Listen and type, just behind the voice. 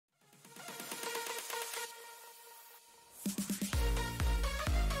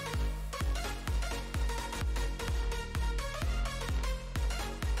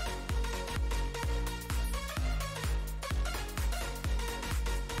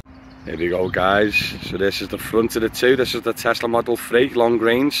Here we go guys, so this is the front of the two. This is the Tesla Model 3 long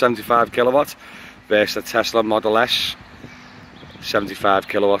range 75 kilowatt versus the Tesla Model S 75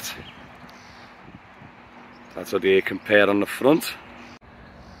 kilowatt. That's what they compare on the front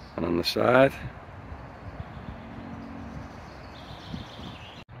and on the side.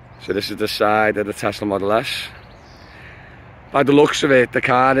 So this is the side of the Tesla Model S. By the looks of it, the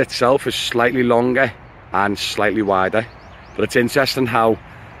car itself is slightly longer and slightly wider, but it's interesting how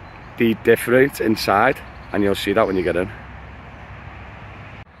they different inside, and you'll see that when you get in.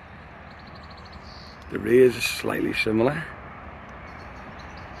 The rears are slightly similar.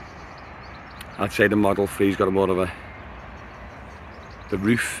 I'd say the Model 3's got a more of a... The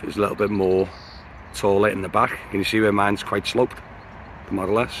roof is a little bit more taller in the back. Can you see where mine's quite sloped? The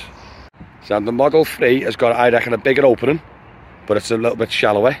Model S. So the Model 3 has got, I reckon, a bigger opening, but it's a little bit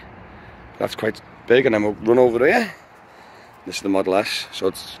shallower. That's quite big, and then we'll run over here. This is the Model S, so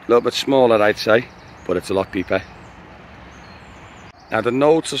it's a little bit smaller, I'd say, but it's a lot deeper. Now the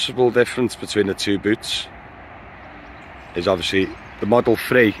noticeable difference between the two boots is obviously the Model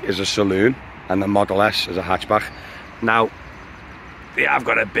 3 is a saloon and the Model S is a hatchback. Now, yeah, I've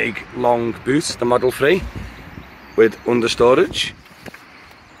got a big long boot, the Model 3, with understorage,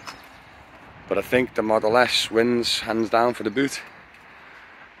 but I think the Model S wins hands down for the boot.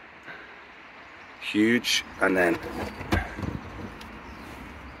 Huge, and then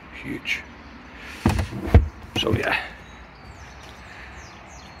huge. So yeah,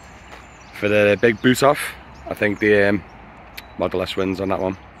 for the big boot off, I think the Model S wins on that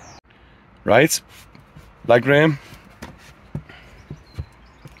one. Right, leg room,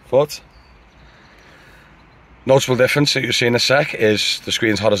 foot. Noticeable difference that you'll see in a sec is the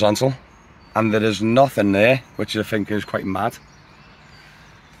screen's horizontal, and there is nothing there, which I think is quite mad.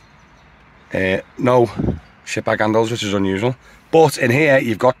 No shit bag handles, which is unusual. But in here,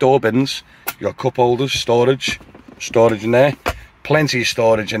 you've got door bins, you've got cup holders, storage in there. Plenty of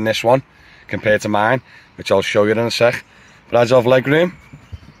storage in this one compared to mine, which I'll show you in a sec. But as of leg room,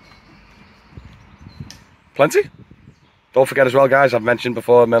 plenty. Don't forget as well, guys, I've mentioned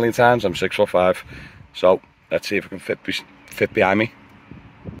before a million times, I'm 6'5". So let's see if I can fit behind me.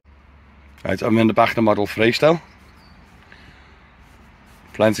 Right, I'm in the back of the Model 3 still.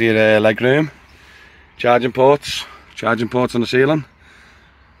 Plenty of leg room, charging ports on the ceiling,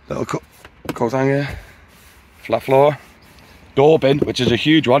 little coat hanger, flat floor, door bin, which is a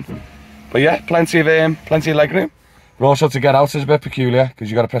huge one. But yeah, plenty of leg room. But also to get out is a bit peculiar because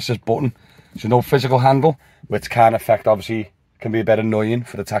you got to press this button. There's no physical handle, which can affect, obviously, can be a bit annoying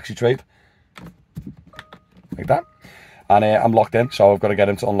for the taxi trade. Like that. And I'm locked in, so I've got to get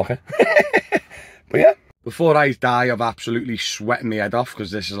him to unlock it. But yeah. Before I die of absolutely sweating my head off,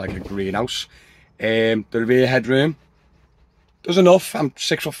 because this is like a greenhouse, the rear headroom, there's enough. I'm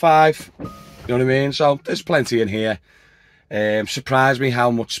 6'5", you know what I mean? So there's plenty in here. Surprised me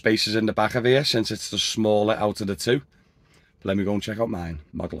how much space is in the back of here, since it's the smaller out of the two. But let me go and check out mine,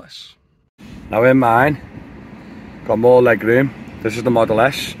 Model S. Now in mine, got more leg room. This is the Model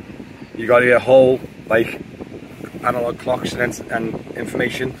S. You got your whole like analog clocks and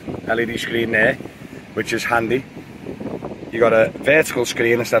information LED screen there, which is handy. You got a vertical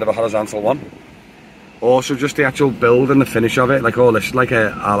screen instead of a horizontal one. Also just the actual build and the finish of it, like all this, like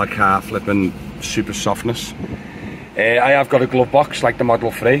a la carte flipping super softness. I have got a glove box like the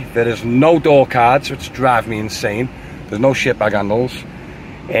Model 3. There is no door cards, which drive me insane. There's no shit bag handles.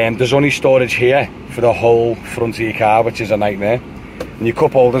 There's only storage here for the whole front of your car, which is a nightmare. And your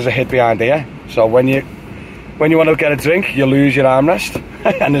cup holders are hid behind here. So when you want to get a drink, you lose your armrest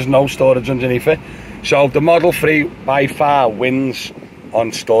and there's no storage underneath it. So the Model 3 by far wins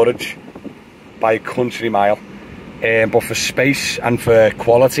on storage by a country mile. But for space and for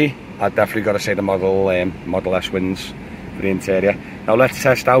quality, I've definitely got to say the Model S wins for the interior. Now let's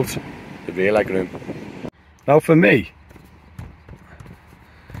test out the rear leg room. Now for me,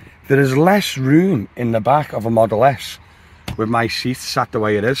 there is less room in the back of a Model S with my seat sat the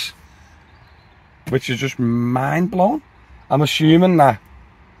way it is, which is just mind blowing. I'm assuming that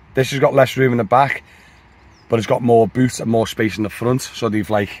this has got less room in the back, but it's got more boot and more space in the front, so they've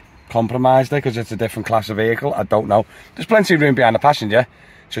like compromised it because it's a different class of vehicle. I don't know. There's plenty of room behind the passenger,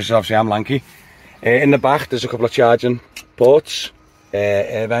 just obviously I'm lanky. In the back there's a couple of charging ports,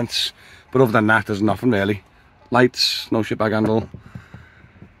 air vents, but other than that there's nothing really. Lights, no shit bag handle,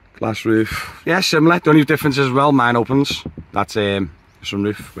 glass roof. Yeah, similar. The only difference is, well, mine opens. That's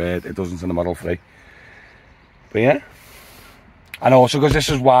sunroof, where it doesn't in the Model 3. But yeah. And also because this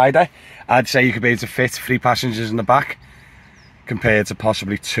is wider, I'd say you could be able to fit 3 passengers in the back compared to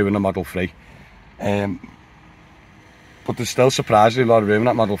possibly 2 in the Model 3. but there's still surprisingly a lot of room in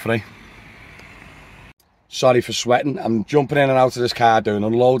that Model 3. Sorry for sweating. I'm jumping in and out of this car doing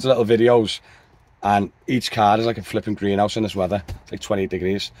loads of little videos, and each car is like a flipping greenhouse in this weather. It's like 20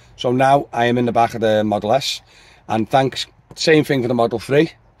 degrees. So now I am in the back of the Model S, and same thing for the Model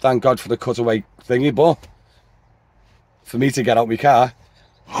 3. Thank God for the cutaway thingy, but for me to get out my car,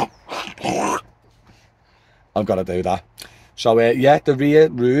 I've got to do that. So yeah, the rear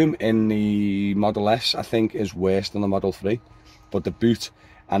room in the Model S I think is worse than the Model 3, but the boot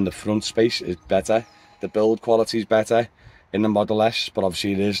and the front space is better. The build quality is better in the Model S, but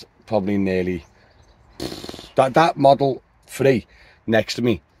obviously it is probably nearly... That Model 3 next to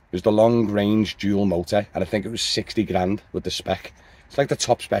me was the long range dual motor, and I think it was 60 grand with the spec. It's like the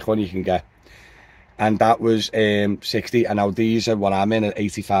top spec one you can get. And that was 60, and now these are what I'm in at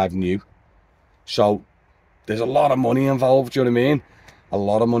 85 new. So there's a lot of money involved, do you know what I mean? A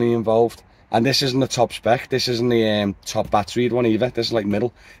lot of money involved. And this isn't the top spec, this isn't the top batteried one either, this is like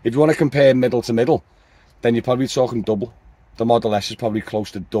middle. If you want to compare middle to middle, then you're probably talking double. The Model S is probably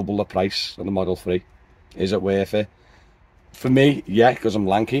close to double the price of the Model 3. Is it worth it? For me, yeah, because I'm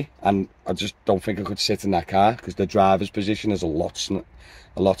lanky, and I just don't think I could sit in that car, because the driver's position is a lot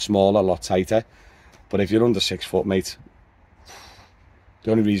smaller, a lot tighter. But if you're under 6 foot, mate,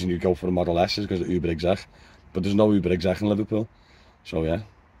 the only reason you go for the Model S is because of Uber exec. But there's no Uber exec in Liverpool. So yeah.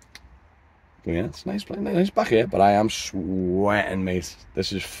 But yeah, it's nice back here, but I am sweating, mate.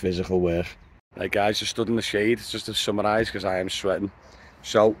 This is physical work. Right guys, just stood in the shade just to summarise, because I am sweating.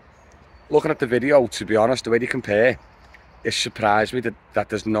 So, looking at the video, to be honest, the way they compare, it surprised me that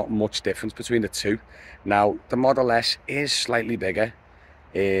there's not much difference between the two. Now, the Model S is slightly bigger,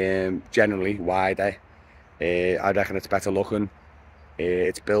 generally wider. I reckon it's better looking.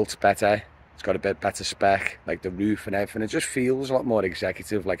 It's built better. It's got a bit better spec, like the roof and everything. It just feels a lot more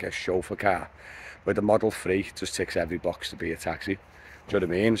executive, like a chauffeur car. Where the Model 3 just ticks every box to be a taxi. Do you know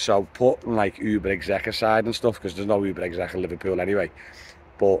what I mean? So putting like Uber exec aside and stuff, because there's no Uber exec in Liverpool anyway.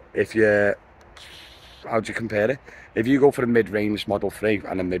 But if you, how do you compare it? If you go for a mid-range Model 3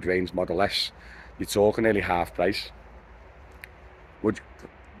 and a mid-range Model S, you're talking nearly half price.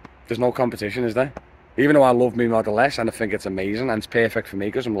 There's no competition, is there? Even though I love my Model S and I think it's amazing and it's perfect for me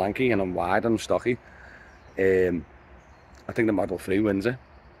because I'm lanky and I'm wide and I'm stocky, I think the Model 3 wins it.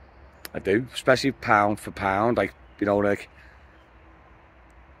 I do, especially pound for pound. Like, you know, like,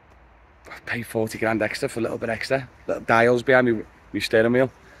 I pay 40 grand extra for a little bit extra. Little dials behind me steering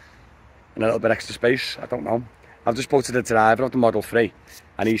wheel and a little bit extra space. I don't know. I've just spoke to the driver of the Model 3,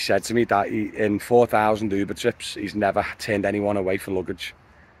 and he said to me that in 4,000 Uber trips, he's never turned anyone away for luggage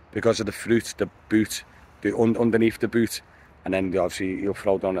because of the fruit, the boot, underneath the boot, and then obviously you'll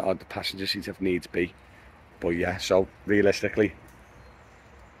throw down the passenger seat if needs be. But yeah, so realistically,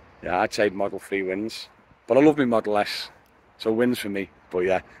 yeah, I'd say Model 3 wins. But I love my Model S, so wins for me. But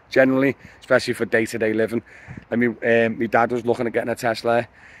yeah, generally, especially for day-to-day living, I mean, my dad was looking at getting a Tesla,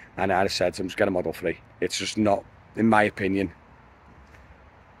 and I said to him, just get a Model 3. It's just not, in my opinion.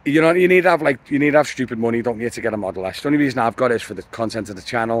 You know, you need to have stupid money, don't you, to get a Model S. The only reason I've got it is for the content of the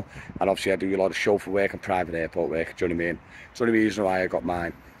channel, and obviously I do a lot of chauffeur work and private airport work, do you know what I mean? It's the only reason why I got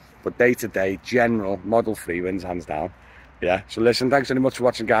mine. But day-to-day, general, Model 3 wins hands down. Yeah, so listen, thanks very much for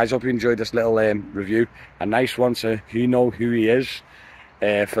watching, guys. Hope you enjoyed this little review. A nice one to you know who he is,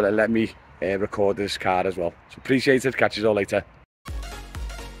 for letting me record this car as well. So appreciate it. Catch you all later.